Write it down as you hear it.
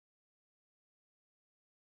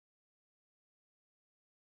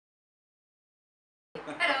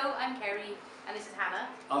I'm Kerry, and this is Hannah.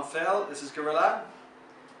 I'm Phil, this is Gorilla.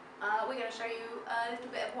 We're going to show you a little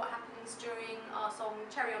bit of what happens during our song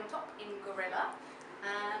Cherry on Top in Gorilla,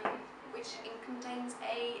 which contains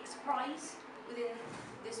a surprise within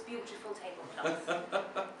this beautiful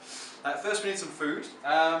tablecloth. First we need some food.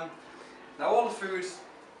 Now all the food,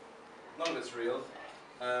 none of it's real.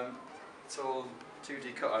 It's all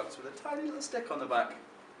 2D cutouts with a tiny little stick on the back,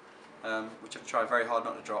 which I've tried very hard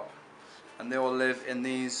not to drop. And they all live in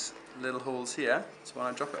these little holes here. So when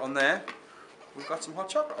I drop it on there, we've got some hot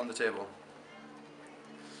chocolate on the table.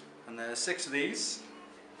 And there's 6 of these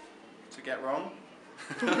to get wrong.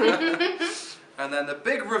 And then the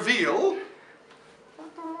big reveal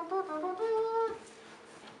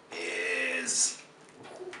is,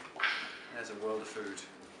 there's a world of food.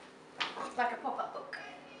 It's like a pop-up book.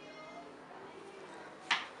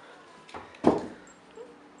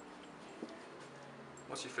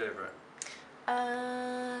 What's your favourite?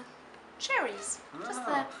 Cherries. Just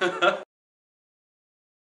Ah. there.